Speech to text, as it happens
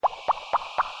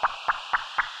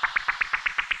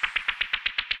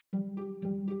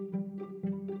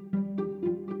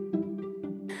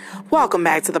Welcome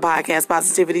back to the Podcast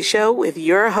Positivity Show with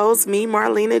your host, me,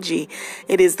 Marlena G.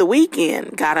 It is the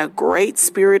weekend. Got a great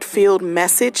spirit-filled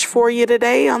message for you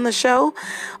today on the show.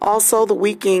 Also, the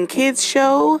Weekend Kids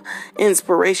Show,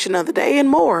 Inspiration of the Day, and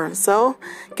more. So,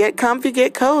 get comfy,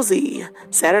 get cozy.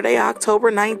 Saturday, October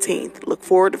 19th. Look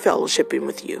forward to fellowshipping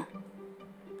with you.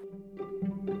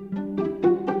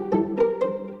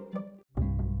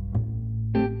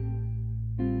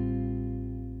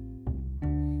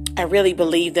 I really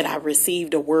believe that I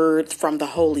received a word from the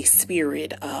Holy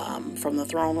Spirit, from the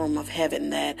throne room of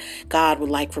heaven, that God would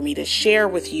like for me to share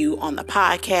with you on the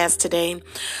podcast today.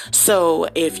 So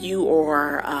if you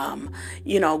are,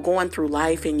 going through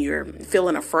life and you're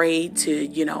feeling afraid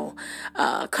to,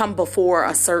 come before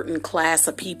a certain class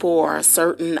of people or a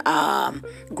certain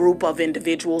group of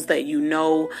individuals that you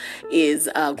know is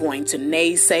going to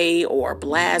naysay or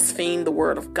blaspheme the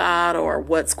word of God or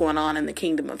what's going on in the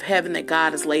kingdom of heaven that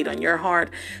God has laid on your heart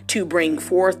to bring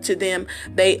forth to them.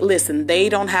 They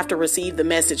don't have to receive the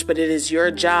message, but it is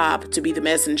your job to be the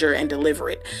messenger and deliver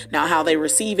it. Now, how they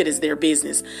receive it is their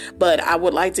business. But I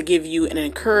would like to give you an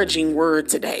encouraging word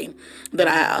today that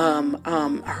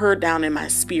I heard down in my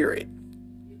spirit.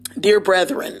 Dear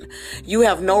brethren, you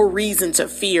have no reason to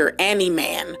fear any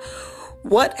man.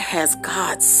 What has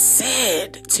God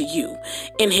said to you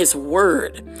in his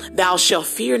word? Thou shalt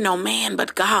fear no man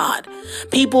but God.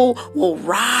 People will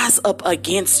rise up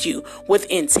against you with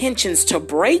intentions to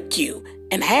break you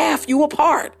and have you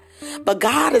apart. But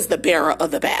God is the bearer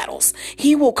of the battles.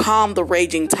 He will calm the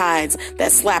raging tides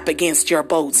that slap against your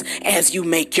boats as you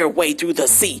make your way through the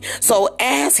sea. So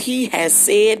as he has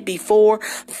said before,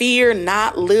 fear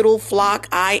not, little flock,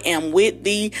 I am with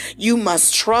thee. You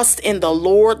must trust in the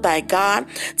Lord thy God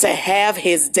to have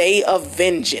his day of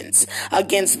vengeance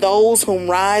against those whom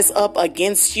rise up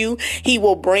against you. He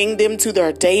will bring them to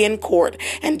their day in court,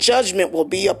 and judgment will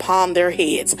be upon their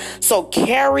heads. So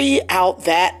carry out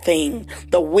that thing,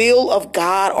 the will of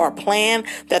God or plan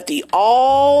that the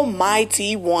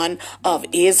Almighty One of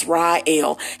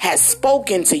Israel has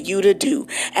spoken to you to do,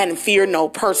 and fear no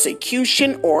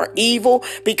persecution or evil,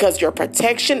 because your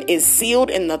protection is sealed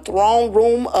in the throne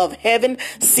room of heaven,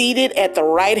 seated at the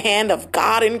right hand of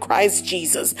God in Christ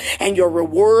Jesus, and your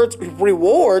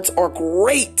rewards are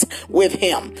great with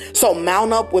him. So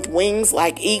mount up with wings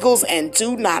like eagles, and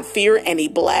do not fear any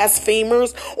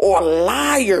blasphemers or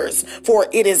liars, for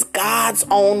it is God's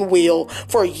own will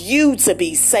for you to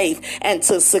be safe and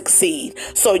to succeed.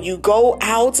 So you go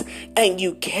out and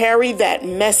you carry that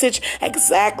message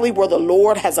exactly where the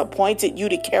Lord has appointed you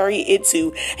to carry it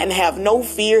to, and have no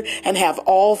fear and have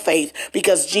all faith,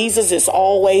 because Jesus is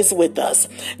always with us.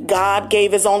 God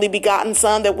gave his only begotten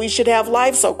son that we should have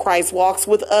life, so Christ walks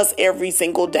with us every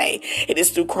single day. It is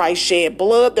through Christ's shed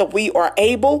blood that we are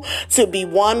able to be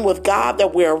one with God,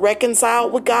 that we are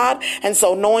reconciled with God. And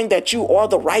so knowing that you are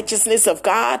the righteousness of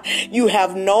God, you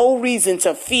have no reason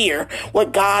to fear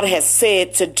what God has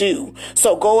said to do.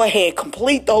 So go ahead,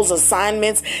 complete those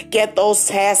assignments, get those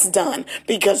tasks done,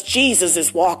 because Jesus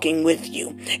is walking with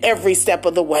you every step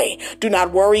of the way. Do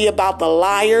not worry about the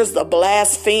liars, the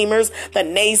blasphemers, the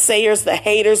naysayers, the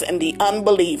haters, and the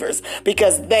unbelievers,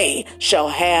 because they shall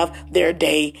have their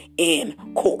day in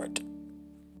court.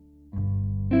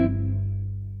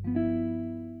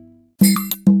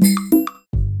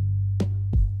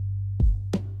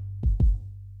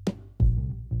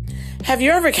 Have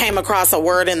you ever came across a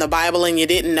word in the Bible and you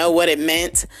didn't know what it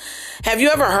meant? Have you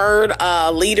ever heard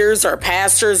leaders or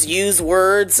pastors use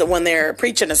words when they're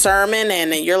preaching a sermon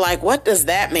and you're like, what does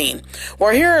that mean?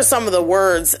 Well, here are some of the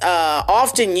words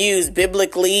often used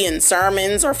biblically in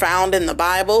sermons or found in the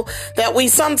Bible that we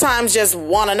sometimes just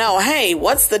want to know, hey,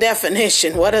 what's the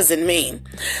definition? What does it mean?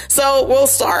 So we'll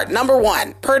start. Number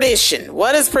one, perdition.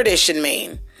 What does perdition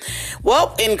mean?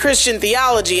 Well, in Christian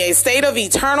theology, a state of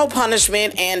eternal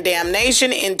punishment and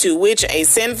damnation into which a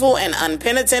sinful and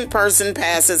unpenitent person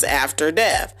passes after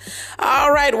death.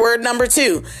 All right, word number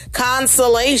two,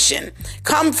 consolation.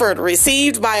 Comfort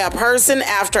received by a person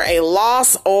after a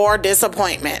loss or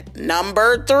disappointment.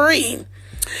 Number three,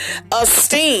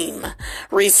 esteem,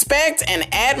 respect and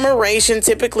admiration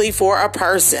typically for a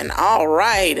person. All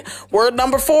right. Word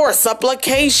number four,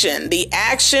 supplication, the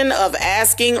action of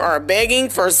asking or begging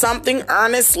for something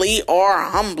earnestly or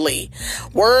humbly.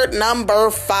 Word number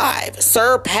five,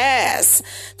 surpass,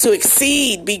 to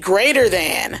exceed, be greater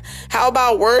than. How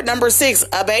about word number six,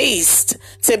 abased,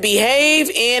 to behave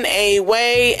in a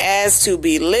way as to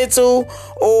belittle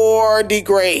or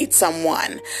degrade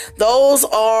someone. Those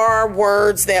are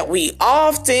words that we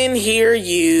often hear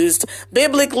used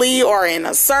biblically or in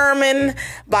a sermon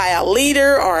by a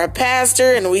leader or a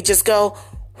pastor, and we just go,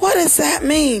 What does that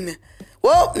mean?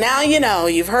 Well, now you know.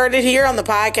 You've heard it here on the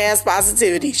Podcast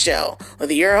Positivity Show with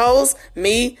your host,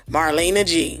 me, Marlena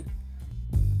G.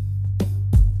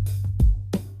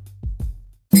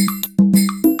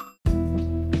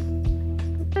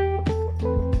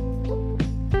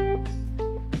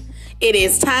 It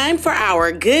is time for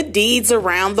our good deeds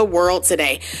around the world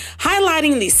today,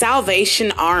 highlighting the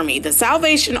Salvation Army. The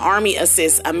Salvation Army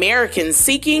assists Americans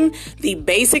seeking the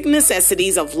basic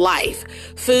necessities of life,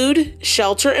 food,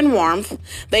 shelter, and warmth.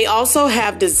 They also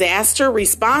have disaster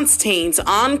response teams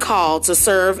on call to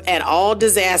serve at all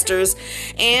disasters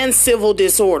and civil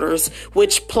disorders,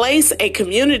 which place a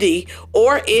community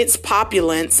or its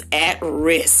populace at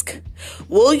risk.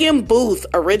 William Booth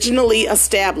originally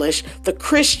established the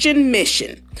Christian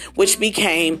Mission, which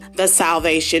became the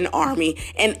Salvation Army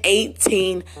in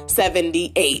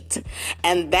 1878.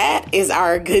 And that is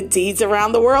our good deeds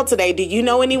around the world today. Do you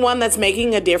know anyone that's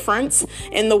making a difference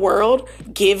in the world,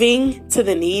 giving to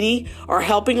the needy or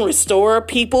helping restore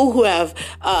people who have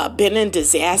been in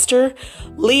disaster?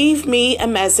 Leave me a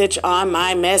message on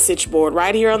my message board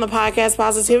right here on the Podcast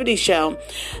Positivity Show.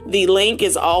 The link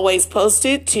is always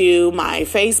posted to my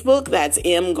Facebook. That's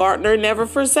M. Gardner Never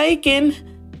Forsaken.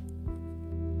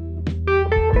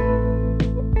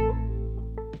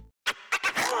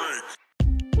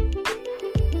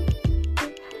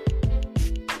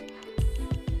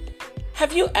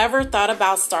 Have you ever thought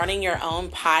about starting your own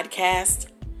podcast?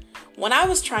 When I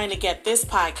was trying to get this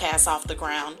podcast off the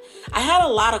ground, I had a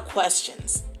lot of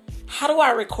questions. How do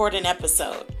I record an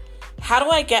episode? How do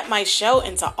I get my show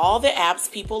into all the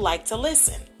apps people like to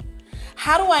listen?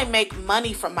 How do I make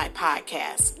money from my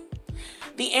podcast?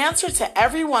 The answer to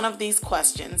every one of these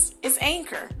questions is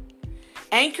Anchor.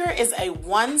 Anchor is a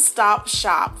one-stop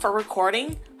shop for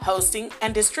recording, hosting,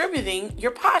 and distributing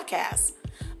your podcast.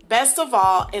 Best of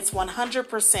all, it's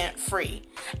 100% free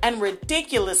and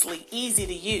ridiculously easy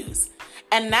to use.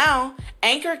 And now,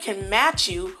 Anchor can match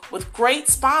you with great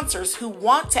sponsors who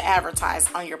want to advertise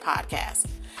on your podcast.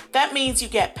 That means you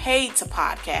get paid to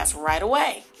podcast right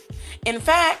away. In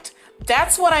fact,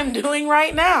 that's what I'm doing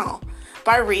right now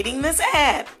by reading this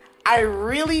ad. I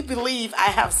really believe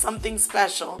I have something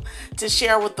special to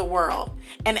share with the world,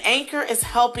 and Anchor is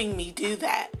helping me do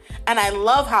that. And I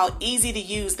love how easy to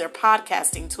use their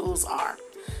podcasting tools are.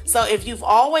 So if you've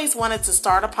always wanted to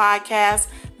start a podcast,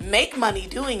 make money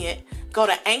doing it, go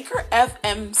to Anchor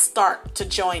FM Start to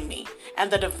join me and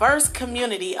the diverse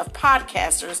community of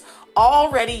podcasters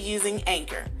already using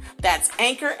Anchor. That's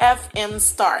Anchor FM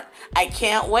Start. I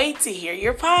can't wait to hear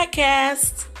your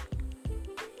podcast.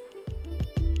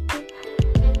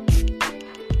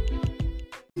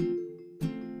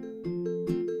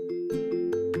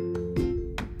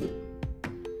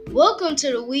 Welcome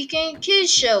to the Weekend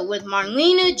Kids Show with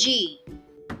Marlena G.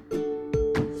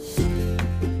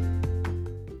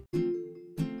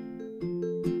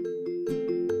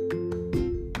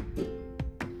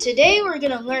 Today we're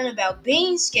going to learn about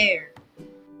being scared.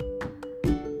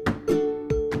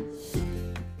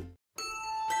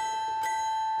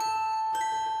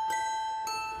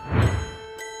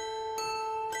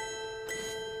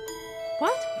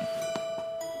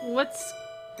 What?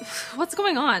 What's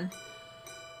going on?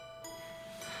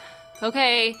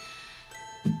 Okay.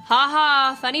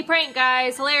 Ha, funny prank,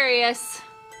 guys. Hilarious.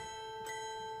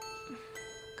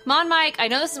 Come on, Mike. I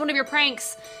know this is one of your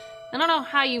pranks. I don't know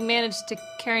how you managed to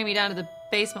carry me down to the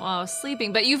basement while I was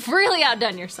sleeping, but you've really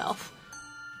outdone yourself.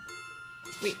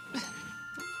 Wait.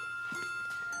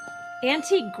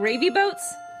 Antique gravy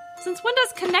boats? Since when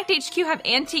does Connect HQ have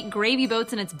antique gravy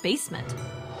boats in its basement?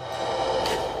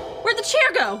 Where'd the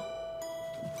chair go?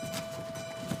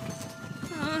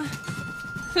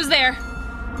 Who's there?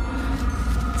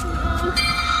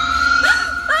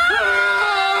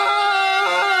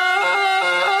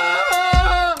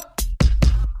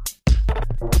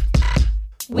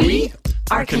 We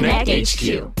are Connect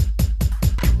HQ.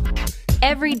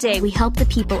 Every day we help the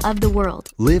people of the world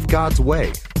live God's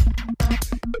way.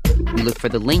 We look for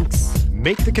the links,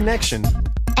 Make the connection.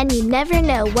 and you never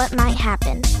know what might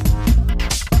happen.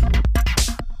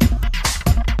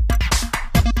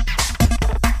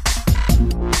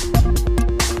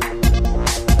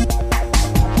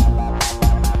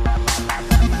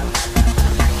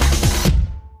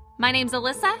 My name's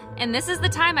Alyssa, and this is the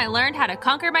time I learned how to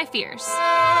conquer my fears.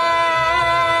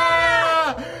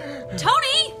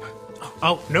 Tony!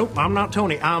 Oh, nope, I'm not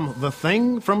Tony. I'm the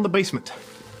thing from the basement.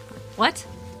 What?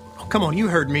 Oh, come on, you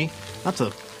heard me. That's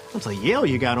a yell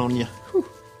you got on you. Whew.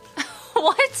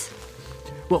 What?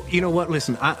 Well, you know what?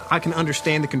 Listen, I can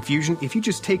understand the confusion. If you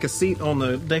just take a seat on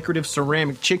the decorative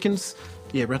ceramic chickens,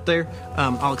 yeah, right there,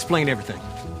 I'll explain everything.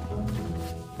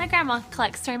 grandma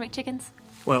collects ceramic chickens.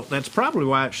 Well, that's probably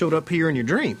why it showed up here in your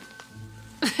dream.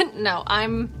 No,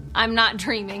 I'm not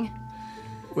dreaming.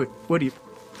 What do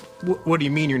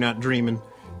you mean you're not dreaming?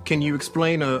 Can you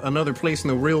explain another place in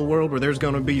the real world where there's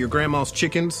going to be your grandma's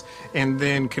chickens and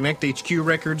then Connect HQ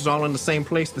records all in the same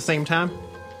place at the same time?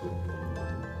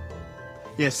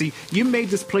 Yeah, see, you made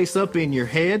this place up in your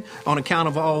head on account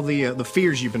of all the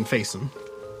fears you've been facing.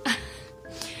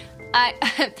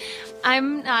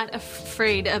 I'm not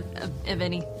afraid of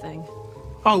anything.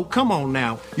 Oh, come on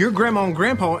now. Your grandma and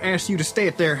grandpa asked you to stay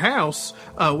at their house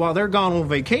while they're gone on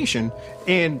vacation.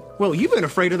 And, well, you've been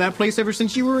afraid of that place ever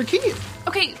since you were a kid.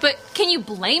 Okay, but can you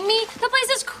blame me? The place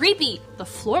is creepy. The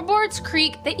floorboards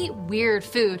creak, they eat weird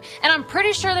food. And I'm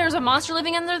pretty sure there's a monster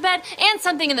living under the bed and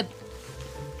something in the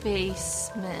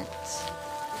basement.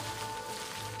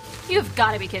 You've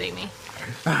got to be kidding me.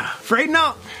 Afraid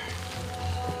not.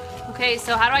 Okay,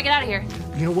 so how do I get out of here?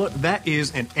 You know what? That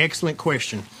is an excellent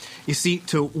question. You see,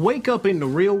 to wake up in the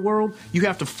real world, you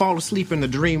have to fall asleep in the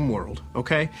dream world,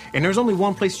 okay? And there's only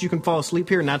one place you can fall asleep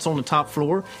here, and that's on the top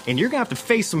floor. And you're going to have to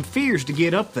face some fears to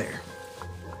get up there.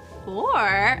 Or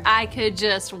I could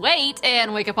just wait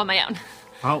and wake up on my own.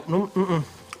 Oh, no,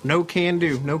 no can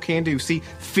do, no can do. See,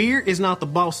 fear is not the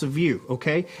boss of you,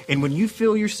 okay? And when you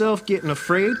feel yourself getting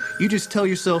afraid, you just tell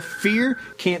yourself, fear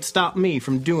can't stop me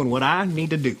from doing what I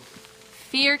need to do.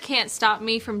 Fear can't stop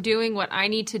me from doing what I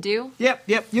need to do?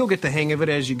 Yep, you'll get the hang of it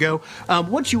as you go.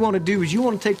 What you want to do is you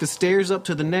want to take the stairs up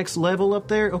to the next level up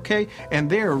there, okay? And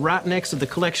they're right next to the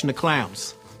collection of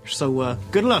clowns. So,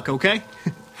 good luck, okay?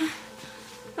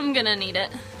 I'm gonna need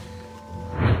it.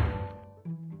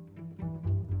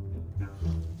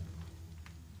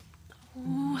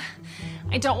 Ooh,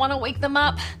 I don't want to wake them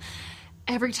up.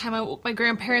 Every time I woke my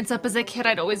grandparents up as a kid,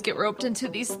 I'd always get roped into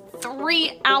these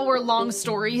 3-hour-long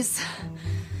stories.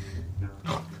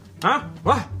 Huh?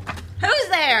 What? Who's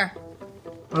there?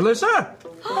 Alyssa?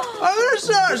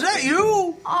 Alyssa, is that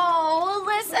you? Oh,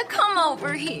 Alyssa, come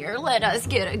over here. Let us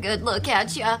get a good look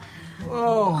at you.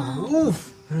 Oh,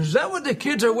 oof. Is that what the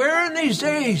kids are wearing these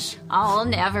days? I'll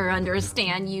never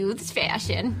understand youth's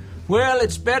fashion. Well,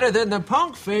 it's better than the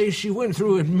punk phase she went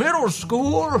through in middle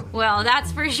school. Well,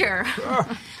 that's for sure.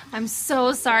 I'm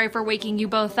so sorry for waking you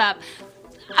both up.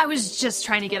 I was just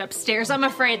trying to get upstairs. I'm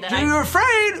afraid that You're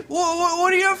afraid?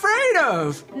 What are you afraid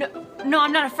of? No,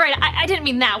 I'm not afraid. I didn't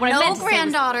mean that. What I meant to say was...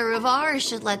 granddaughter of ours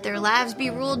should let their lives be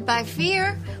ruled by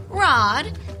fear.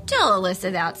 Rod, tell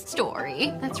Alyssa that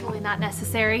story. That's really not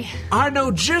necessary. I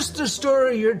know just the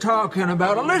story you're talking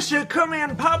about. Alyssa, come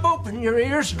in, pop open your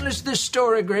ears, and listen to this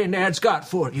story Granddad's got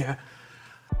for you.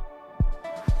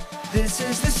 This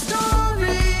is the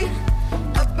story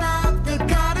about the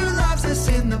God who loves us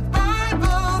in the Bible.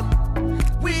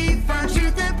 We found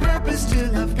truth and purpose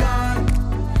to love God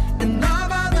and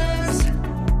love others.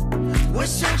 We're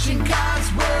searching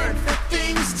God's word for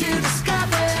things to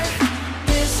discover.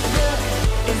 This book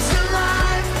is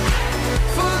alive,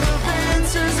 full of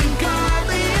answers and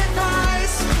godly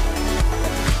advice.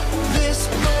 This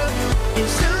book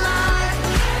is alive.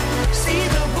 See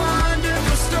the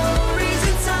wonderful stories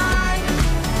inside.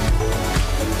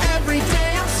 Every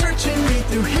day I'm searching, read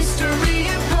through history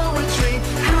and poetry.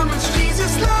 How much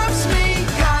Jesus loves me.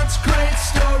 God's great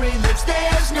story lives.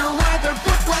 There's no other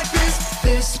book like this.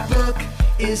 This book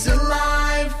is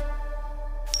alive.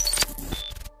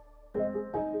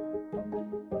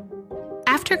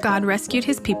 After God rescued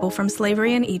his people from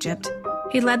slavery in Egypt,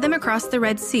 he led them across the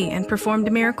Red Sea and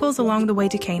performed miracles along the way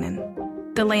to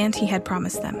Canaan, the land he had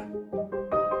promised them.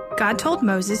 God told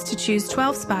Moses to choose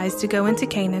 12 spies to go into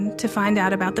Canaan to find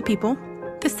out about the people,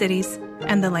 the cities,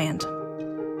 and the land.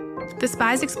 The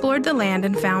spies explored the land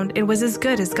and found it was as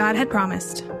good as God had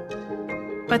promised.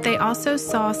 But they also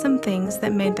saw some things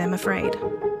that made them afraid.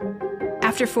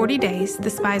 After 40 days, the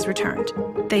spies returned.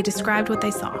 They described what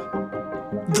they saw.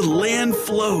 The land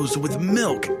flows with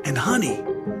milk and honey.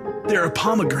 There are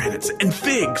pomegranates and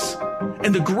figs.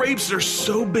 And the grapes are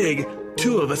so big,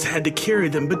 2 of us had to carry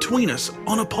them between us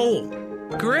on a pole.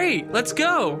 Great, let's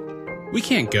go. We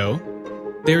can't go.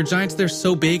 There are giants that are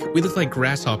so big, we look like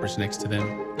grasshoppers next to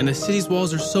them. And the city's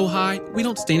walls are so high, we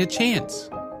don't stand a chance.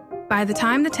 By the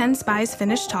time the 10 spies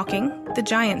finished talking, the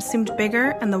giants seemed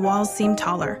bigger and the walls seemed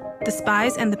taller. The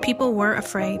spies and the people were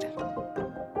afraid.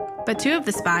 But 2 of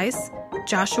the spies,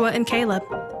 Joshua and Caleb,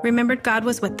 remembered God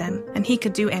was with them and he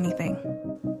could do anything.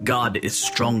 God is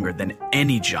stronger than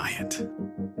any giant.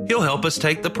 He'll help us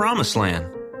take the promised land.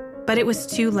 But it was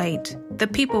too late. The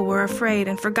people were afraid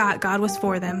and forgot God was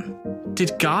for them.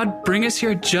 Did God bring us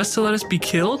here just to let us be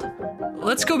killed?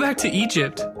 Let's go back to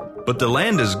Egypt. But the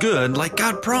land is good like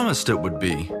God promised it would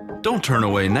be. Don't turn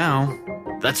away now.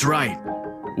 That's right.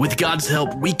 With God's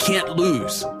help, we can't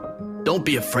lose. Don't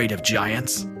be afraid of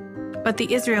giants. But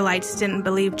the Israelites didn't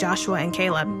believe Joshua and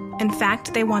Caleb. In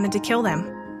fact, they wanted to kill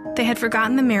them. They had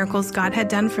forgotten the miracles God had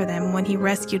done for them when he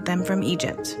rescued them from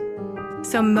Egypt.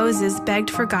 So Moses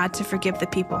begged for God to forgive the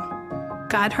people.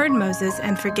 God heard Moses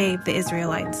and forgave the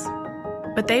Israelites.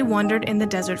 But they wandered in the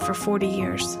desert for 40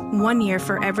 years, 1 year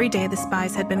for every day the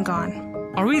spies had been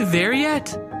gone. Are we there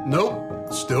yet?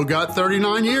 Nope. Still got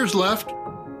 39 years left.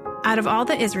 Out of all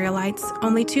the Israelites,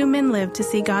 only 2 men lived to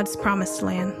see God's promised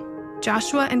land.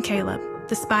 Joshua and Caleb,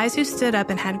 the spies who stood up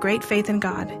and had great faith in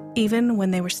God, even when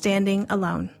they were standing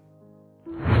alone.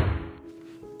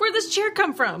 Where'd this chair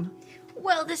come from?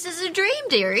 Well, this is a dream,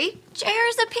 dearie.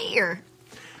 Chairs appear.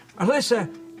 Alyssa,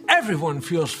 everyone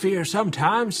feels fear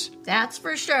sometimes. That's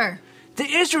for sure. The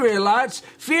Israelites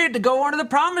feared to go into the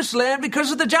promised land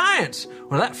because of the giants.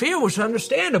 Well, that fear was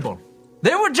understandable.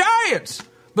 They were giants.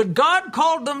 But God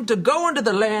called them to go into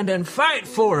the land and fight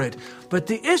for it. But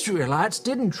the Israelites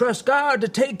didn't trust God to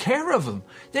take care of them.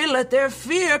 They let their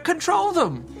fear control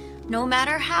them. No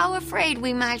matter how afraid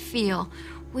we might feel,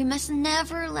 we must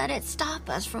never let it stop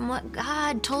us from what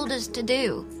God told us to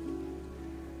do.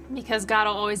 Because God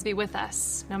will always be with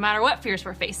us, no matter what fears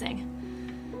we're facing.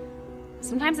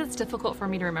 Sometimes it's difficult for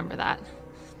me to remember that.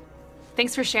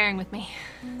 Thanks for sharing with me.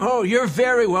 Oh, you're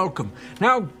very welcome.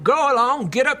 Now go along,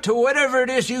 get up to whatever it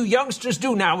is you youngsters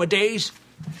do nowadays.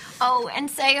 Oh, and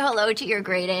say hello to your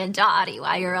great Aunt Dottie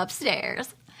while you're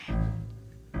upstairs.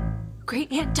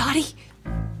 Great Aunt Dottie?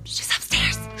 She's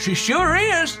upstairs. She sure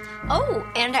is. Oh,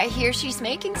 and I hear she's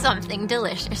making something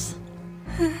delicious.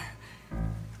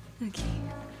 Okay.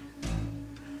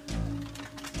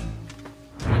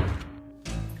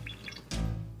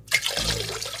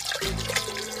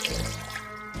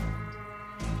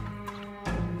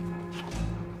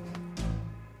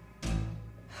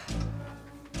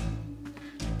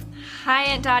 Hi,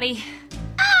 Aunt Dottie.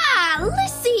 Ah,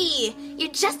 Lissy!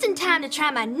 You're just in time to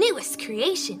try my newest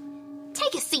creation.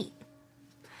 Take a seat.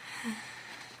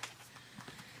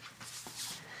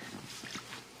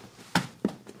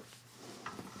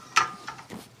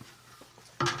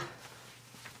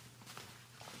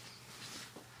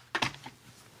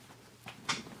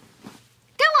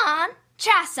 Go on,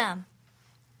 try some.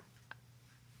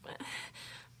 I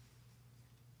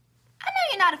know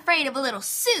you're not afraid of a little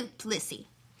soup, Lissy.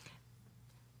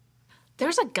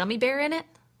 There's a gummy bear in it?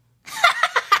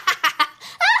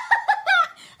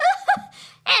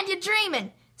 And you're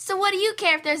dreaming. So what do you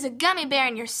care if there's a gummy bear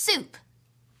in your soup?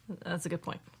 That's a good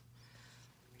point.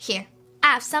 Here,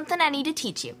 I have something I need to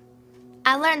teach you.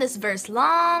 I learned this verse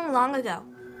long, long ago.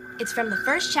 It's from the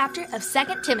first chapter of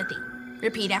 2 Timothy.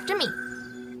 Repeat after me.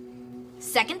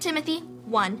 2 Timothy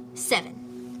 1:7.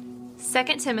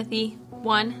 2 Timothy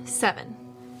 1:7.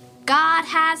 God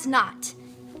has not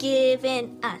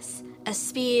given us a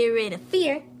spirit of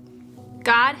fear.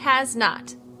 God has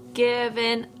not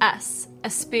given us a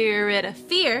spirit of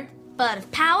fear, but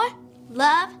of power,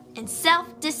 love, and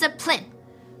self-discipline.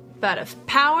 But of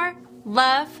power,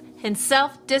 love, and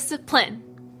self-discipline.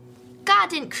 God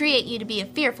didn't create you to be a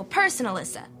fearful person,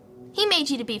 Alyssa. He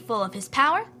made you to be full of his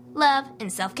power, love,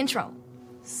 and self-control.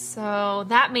 So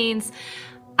that means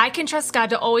I can trust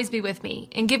God to always be with me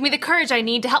and give me the courage I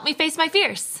need to help me face my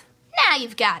fears. Now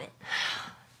you've got it.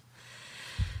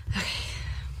 Okay.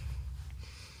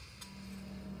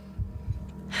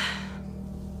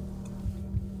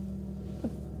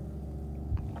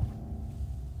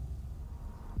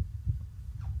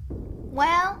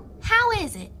 Well, how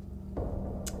is it?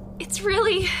 It's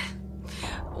really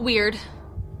weird.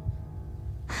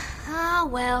 Ah,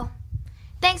 well.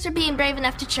 Thanks for being brave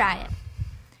enough to try it.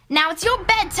 Now it's your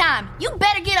bedtime. You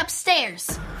better get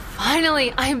upstairs.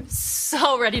 Finally, I'm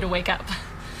so ready to wake up.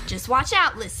 Just watch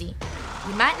out, Lissy.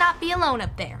 You might not be alone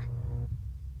up there.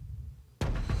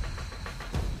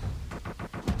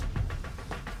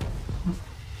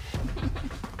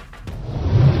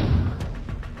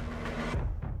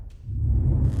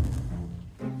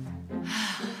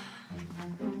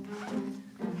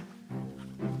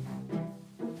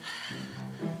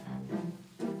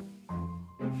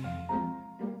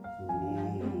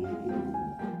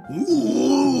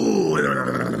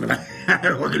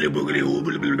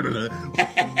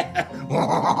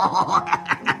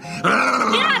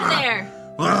 Get out of there!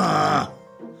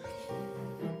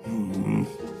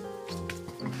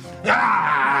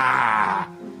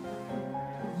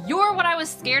 You're what I was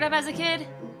scared of as a kid?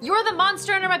 You're the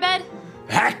monster under my bed?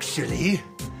 Actually,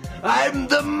 I'm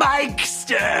the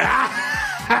Mikester.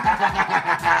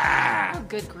 Oh,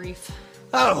 good grief.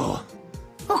 Oh,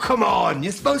 Oh, come on.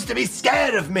 You're supposed to be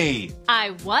scared of me. I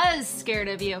was scared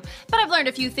of you, but I've learned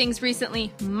a few things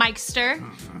recently, Mikester.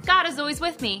 God is always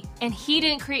with me, and he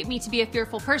didn't create me to be a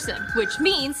fearful person, which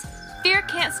means fear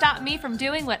can't stop me from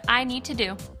doing what I need to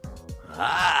do.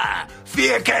 Ah,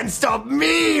 fear can't stop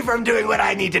me from doing what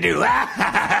I need to do.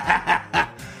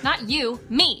 Not you,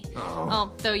 me. Oh,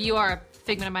 though you are a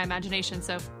figment of my imagination,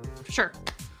 so sure.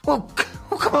 Oh,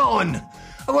 come on.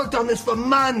 I worked on this for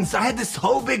months. I had this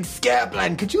whole big scare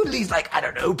plan. Could you at least,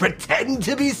 pretend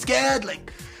to be scared?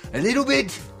 A little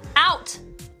bit? Out!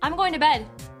 I'm going to bed.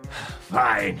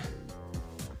 Fine.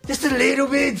 Just a little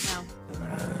bit.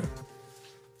 No.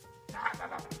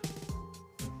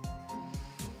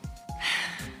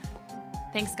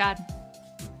 Thanks, God.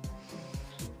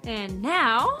 And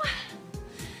now...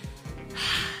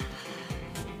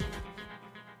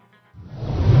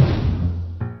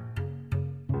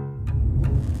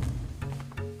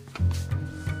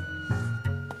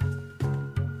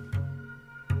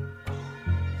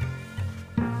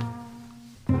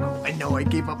 I know I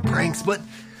gave up pranks, but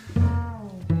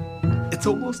it's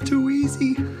almost too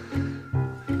easy.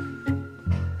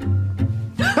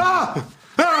 Ah!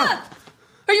 Ah!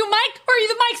 Are you Mike or are you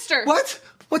the Mikester? What?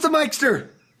 What's a Mikester?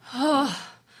 Oh,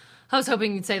 I was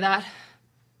hoping you'd say that.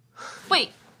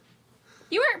 Wait,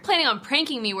 you weren't planning on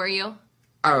pranking me, were you?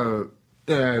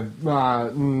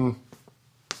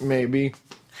 Maybe.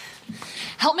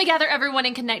 Help me gather everyone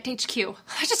and connect HQ.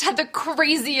 I just had the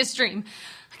craziest dream.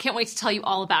 I can't wait to tell you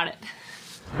all about it.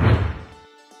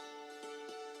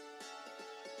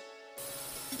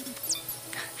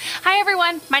 Hi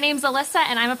everyone, my name's Alyssa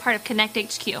and I'm a part of Connect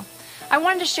HQ. I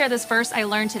wanted to share this verse I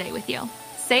learned today with you.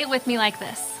 Say it with me like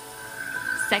this.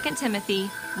 2 Timothy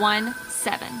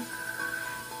 1:7.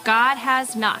 God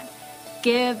has not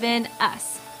given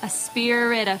us a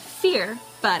spirit of fear,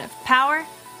 but of power,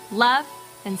 love,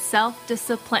 and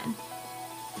self-discipline.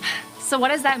 So what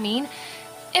does that mean?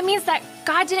 It means that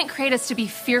God didn't create us to be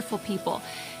fearful people.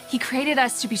 He created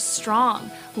us to be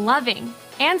strong, loving,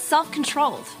 and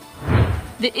self-controlled.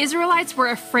 The Israelites were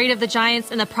afraid of the giants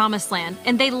in the Promised Land,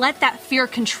 and they let that fear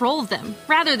control them,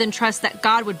 rather than trust that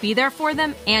God would be there for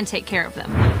them and take care of them.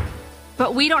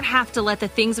 But we don't have to let the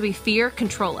things we fear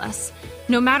control us.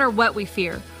 No matter what we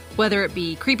fear, whether it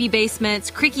be creepy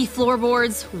basements, creaky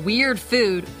floorboards, weird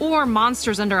food, or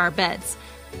monsters under our beds,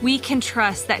 we can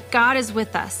trust that God is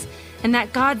with us, and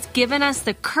that God's given us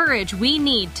the courage we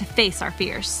need to face our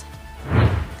fears.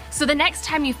 So the next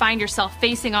time you find yourself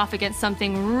facing off against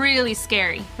something really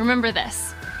scary, remember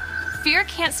this. Fear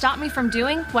can't stop me from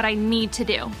doing what I need to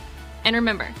do. And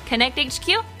remember, Connect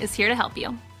HQ is here to help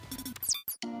you.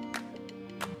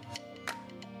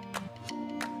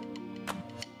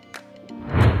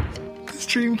 This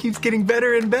dream keeps getting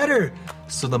better and better.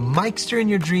 So the Mikester in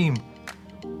your dream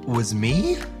was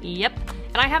me? Yep,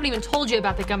 and I haven't even told you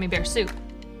about the gummy bear soup.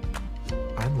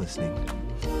 I'm listening.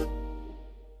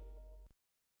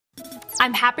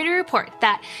 I'm happy to report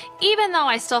that even though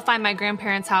I still find my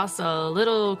grandparents' house a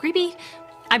little creepy,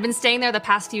 I've been staying there the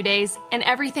past few days and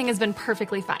everything has been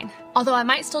perfectly fine. Although I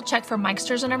might still check for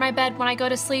Mikesters under my bed when I go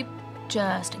to sleep,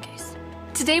 just in case.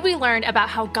 Today we learned about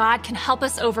how God can help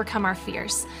us overcome our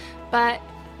fears. But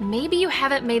maybe you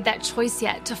haven't made that choice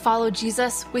yet to follow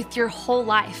Jesus with your whole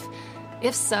life.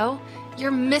 If so,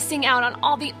 you're missing out on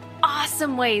all the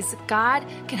awesome ways God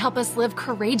can help us live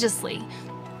courageously.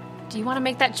 Do you want to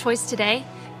make that choice today?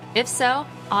 If so,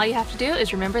 all you have to do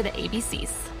is remember the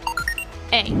ABCs.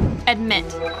 A, admit.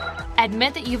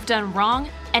 Admit that you've done wrong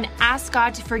and ask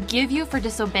God to forgive you for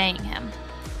disobeying Him.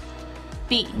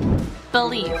 B,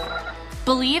 believe.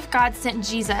 Believe God sent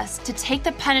Jesus to take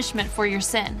the punishment for your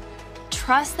sin.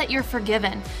 Trust that you're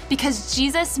forgiven because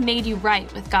Jesus made you right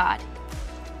with God.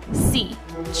 C,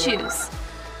 choose.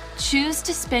 Choose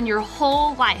to spend your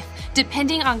whole life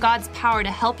depending on God's power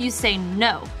to help you say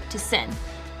no to sin.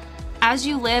 As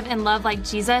you live and love like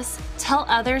Jesus, tell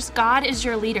others God is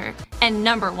your leader and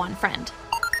 #1 friend.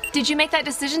 Did you make that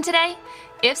decision today?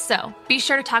 If so, be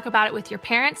sure to talk about it with your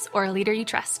parents or a leader you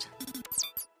trust.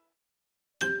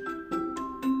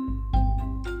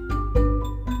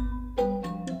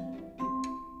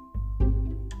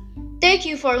 Thank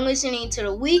you for listening to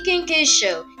the Weekend Kids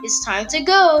Show. It's time to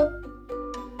go.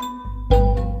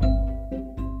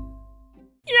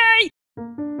 Yay!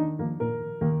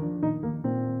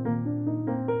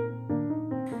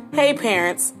 Hey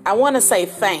parents, I want to say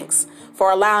thanks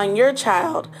for allowing your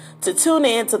child to tune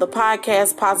in to the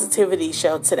Podcast Positivity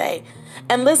Show today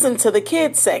and listen to the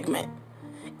kids segment.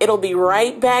 It'll be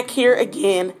right back here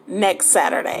again next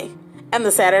Saturday. And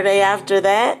the Saturday after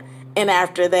that, and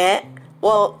after that,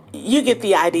 well, you get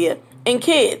the idea. And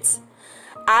kids,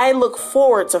 I look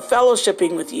forward to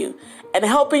fellowshipping with you and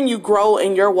helping you grow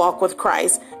in your walk with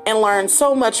Christ and learn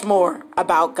so much more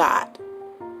about God.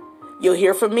 You'll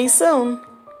hear from me soon.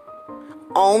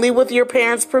 Only with your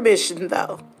parents' permission,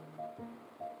 though.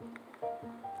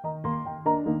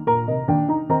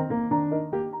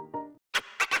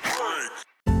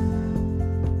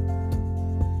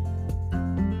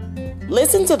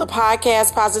 Listen to the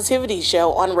Podcast Positivity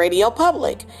Show on Radio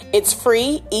Public. It's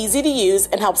free, easy to use,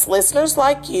 and helps listeners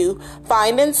like you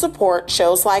find and support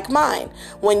shows like mine.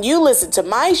 When you listen to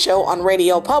my show on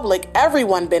Radio Public,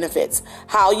 everyone benefits.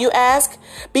 How, you ask?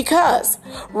 Because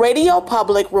Radio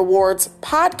Public rewards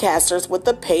podcasters with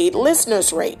the paid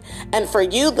listeners rate. And for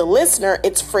you, the listener,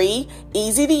 it's free,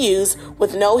 easy to use,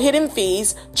 with no hidden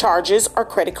fees, charges, or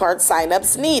credit card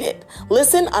signups needed.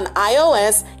 Listen on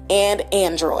iOS and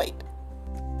Android.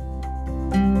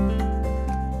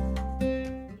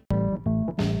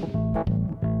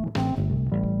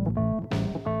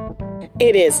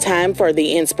 It is time for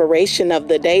the Inspiration of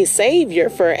the Day, Savior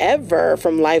Forever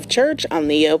from Life Church on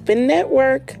the Open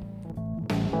Network.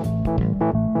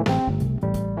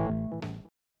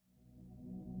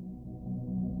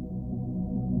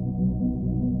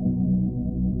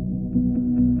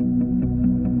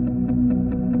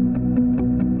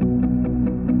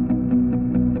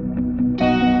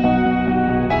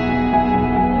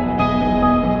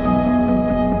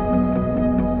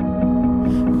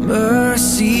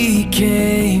 Mercy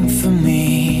came for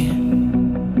me,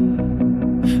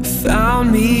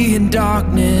 found me in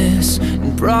darkness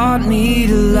and brought me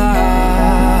to light.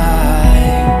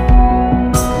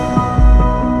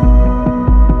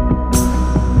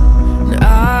 And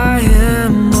I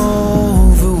am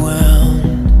overwhelmed,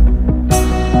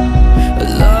 a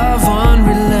love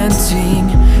unrelenting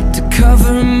to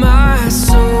cover my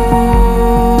soul.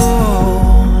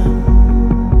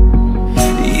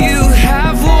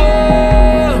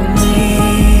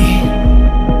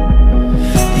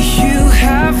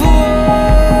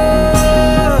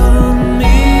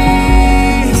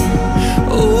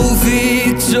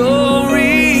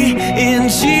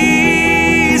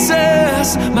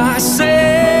 My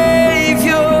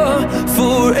Savior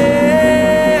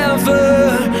forever.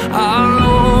 Our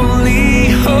only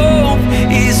hope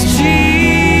is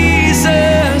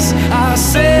Jesus, our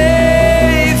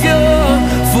Savior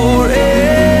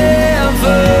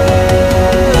forever.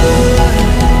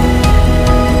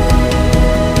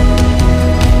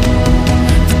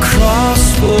 The cross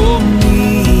for me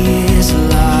is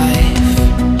life,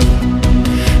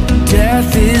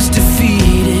 death is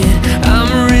defeated,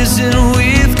 I'm risen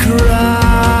with Christ.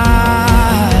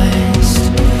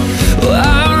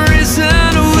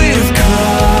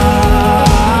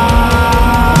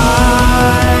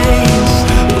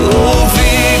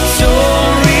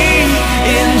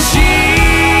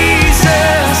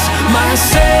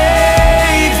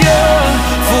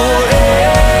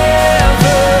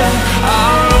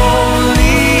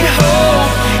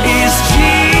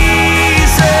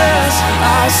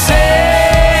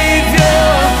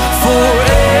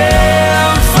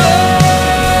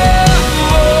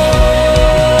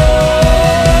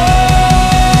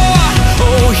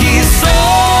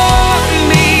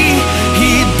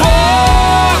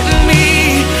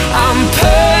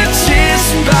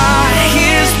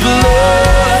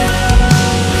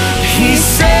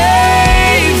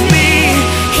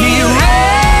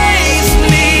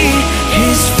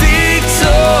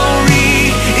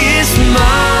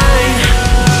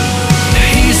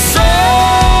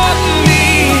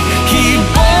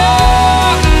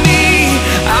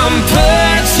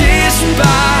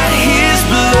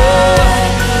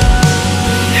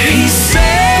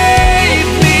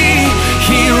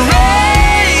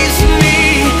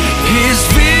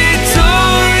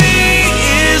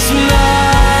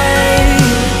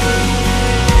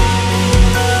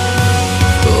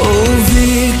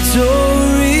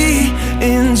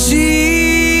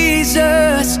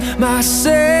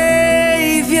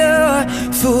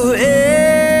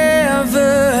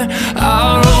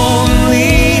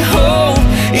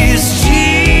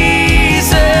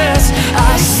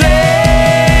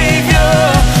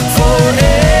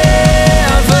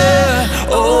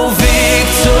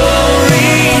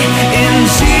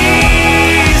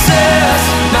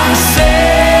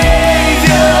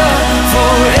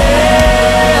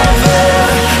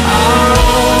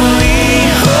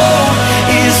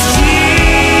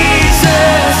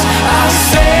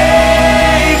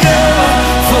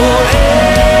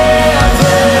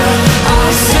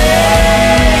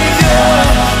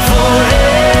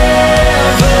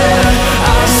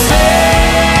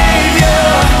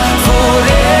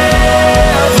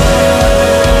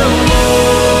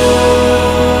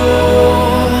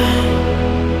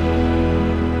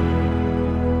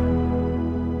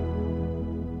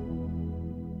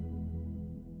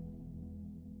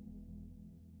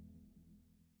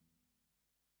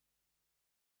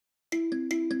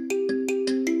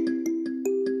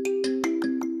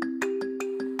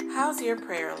 How's your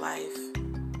prayer life?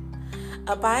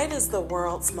 Abide is the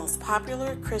world's most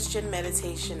popular Christian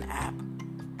meditation app,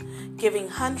 giving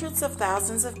hundreds of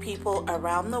thousands of people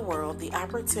around the world the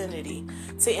opportunity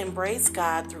to embrace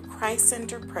God through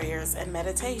Christ-centered prayers and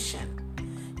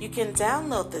meditation. You can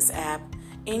download this app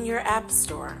in your app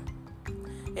store.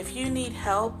 If you need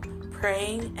help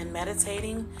praying and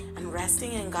meditating and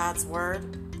resting in God's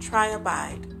Word, try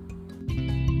Abide.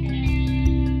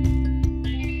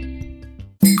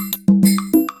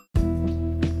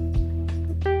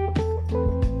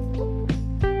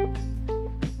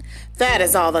 That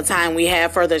is all the time we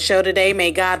have for the show today.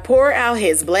 May God pour out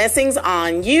His blessings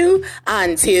on you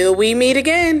until we meet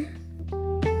again.